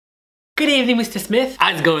Good evening, Mr. Smith.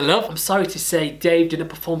 How's it going, love? I'm sorry to say Dave didn't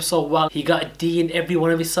perform so well. He got a D in every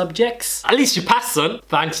one of his subjects. At least you passed, son.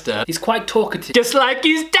 Thanks, Dad. He's quite talkative. Just like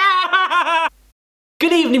his dad!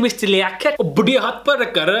 Good evening, Mr. Liaquat.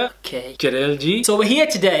 Okay, Jarel ji. So we're here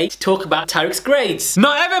today to talk about Tariq's grades.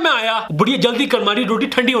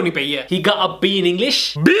 He got a B in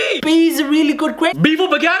English. B! B is a really good grade. B for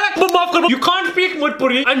you can't speak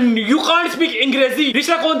Mudpuri and you can't speak English.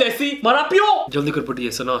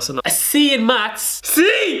 A C in maths.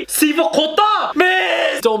 C! C for Khota!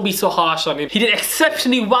 Miss! Don't be so harsh on him. He did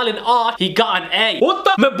exceptionally well in art. He got an A. What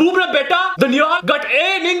the? Danyal got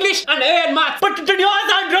A in English and A in maths. But Danyal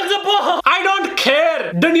I don't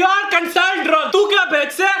care. Danyal can sell drugs. Tu kya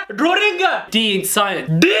beche? Drawing. D in science.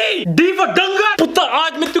 D. D for Danga. Putta,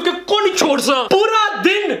 aaj main tuke ko nahi chhod sa. Pura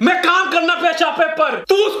din main kaam karna paya chape par.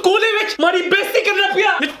 Tu school vich mari besti karna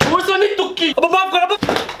paya. Main chhod sa nahi tukki. Ab maaf kar.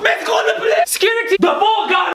 Main school mein security.